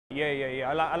Yeah.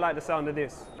 I like the sound of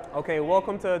this. Okay,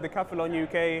 welcome to Decathlon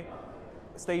UK.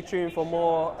 Stay tuned for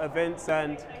more events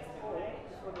and...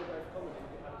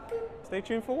 Stay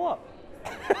tuned for what?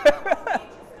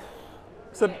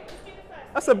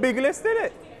 That's a big list, isn't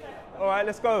it? All right,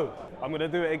 let's go. I'm gonna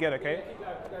do it again, okay?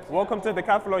 Welcome to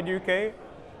Decathlon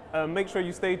UK. Make sure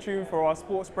you stay tuned for our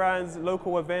sports brands,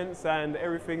 local events, and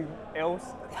everything else.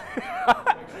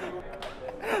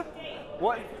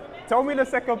 What? Tell me the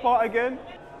second part again.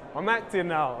 I'm acting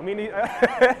now. I mean,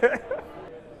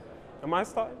 am I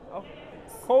starting? Oh,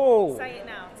 cool. Say it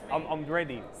now to me. I'm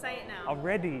ready. Say it now. I'm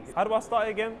ready. How do I start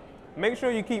again? Make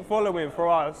sure you keep following for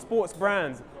our sports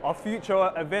brands, our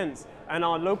future events, and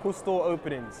our local store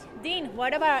openings. Dean,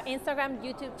 what about our Instagram,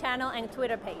 YouTube channel, and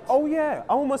Twitter page? Oh yeah,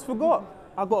 I almost forgot.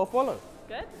 I got to follow.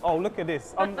 Good. Oh, look at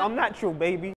this. I'm natural, baby.